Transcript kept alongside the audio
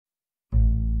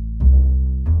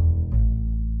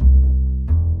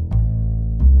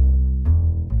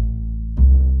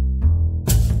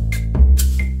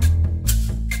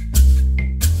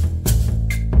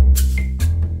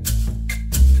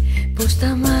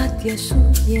μάτια σου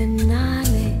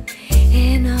γεννάνε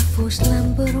ένα φως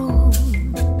λαμπρό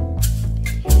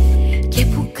και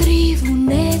που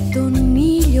κρύβουνε τον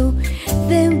ήλιο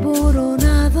δεν μπορώ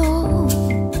να δω.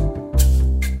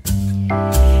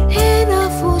 Ένα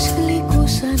φως γλυκό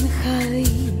σαν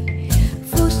χάδι,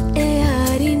 φως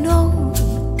εαρινό,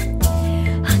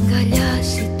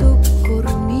 αγκαλιάζει το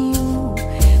κορμί μου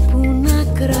που να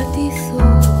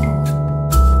κρατηθώ.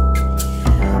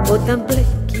 Όταν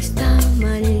πλέκεις τα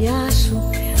μαλλιά σου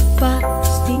πας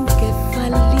στην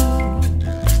κεφαλή,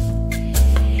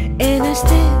 ένα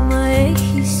στέμμα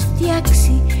έχεις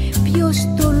φτιάξει, ποιος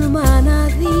τολμά να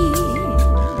δει.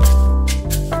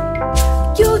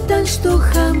 Κι όταν στο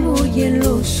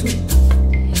χαμόγελό σου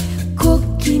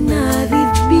κόκκινα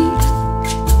διμπεί,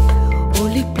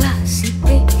 όλη πλάση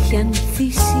έχει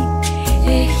ανθίσει,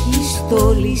 έχει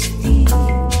στολιστεί.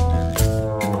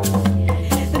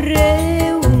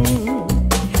 Ρέουν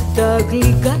τα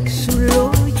γλυκά σου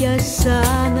λόγια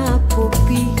σαν από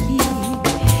πηγή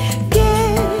και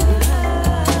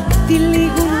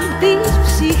τυλίγουν της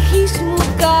ψυχής μου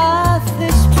κάθε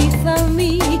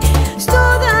σπιθαμή. Στο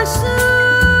δασό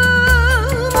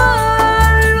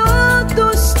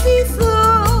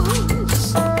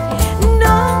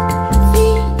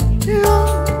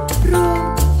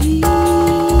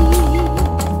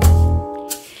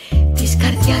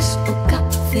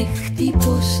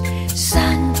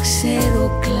σαν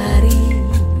ξέρω κλαρί.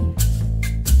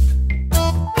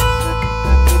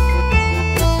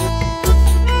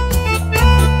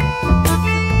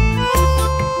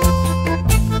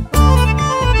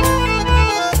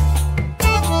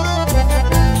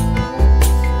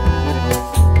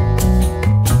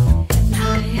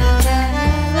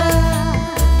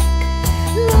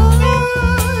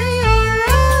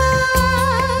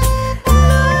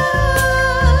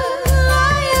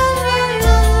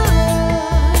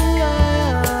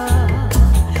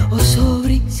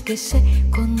 Σε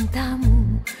κοντά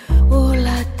μου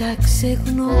όλα τα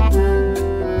ξεχνώ.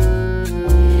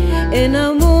 Ένα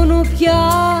μόνο πια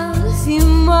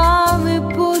θυμάμαι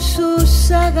πόσο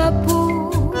σ' αγαπώ.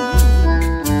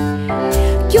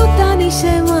 Κι όταν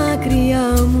είσαι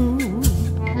μακριά μου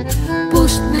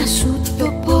πώς να σου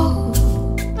το πω,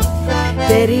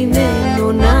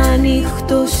 περιμένω να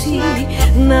ανοιχτώσει,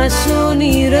 να σ'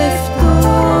 ονειρευτώ.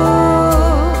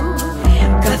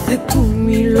 Κάθε που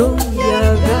μιλώ για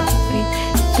αγάπη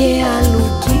και αλλού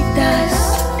κοιτάς,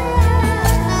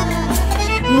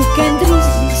 μου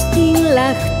κεντρίζεις την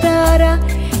λαχτάρα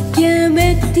και με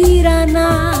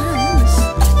τυραννάς.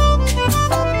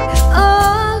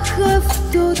 Αχ,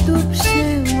 αυτό το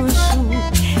ψέμα σου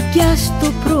κι ας το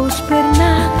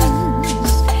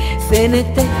προσπερνάς,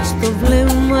 φαίνεται στο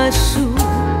βλέμμα σου,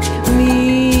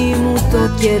 μη μου το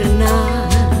κερνάς.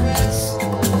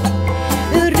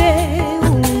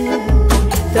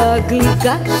 Τα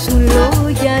γλυκά σου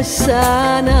λόγια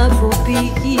σαν από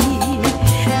πηγή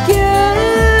και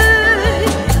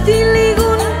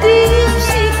τυλίγουν τις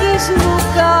ψυχές μου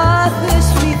κάθε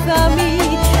σπιθαμή.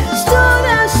 Στο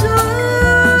δασό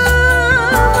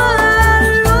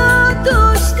μάλλον το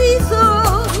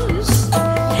στήθος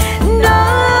να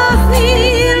φιλορροεί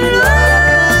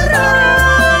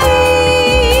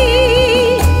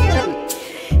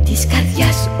της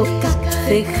καρδιάς ο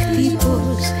κάθε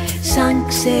χτύπος σαν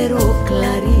ξέρω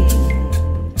κλαρί.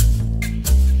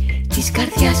 Της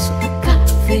καρδιάς ο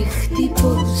κάθε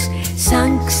χτύπος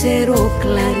σαν ξέρω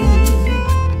κλαρί.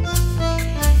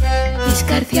 Της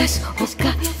καρδιάς ο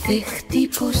κάθε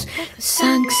χτύπος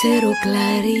σαν ξέρω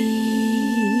κλαρί.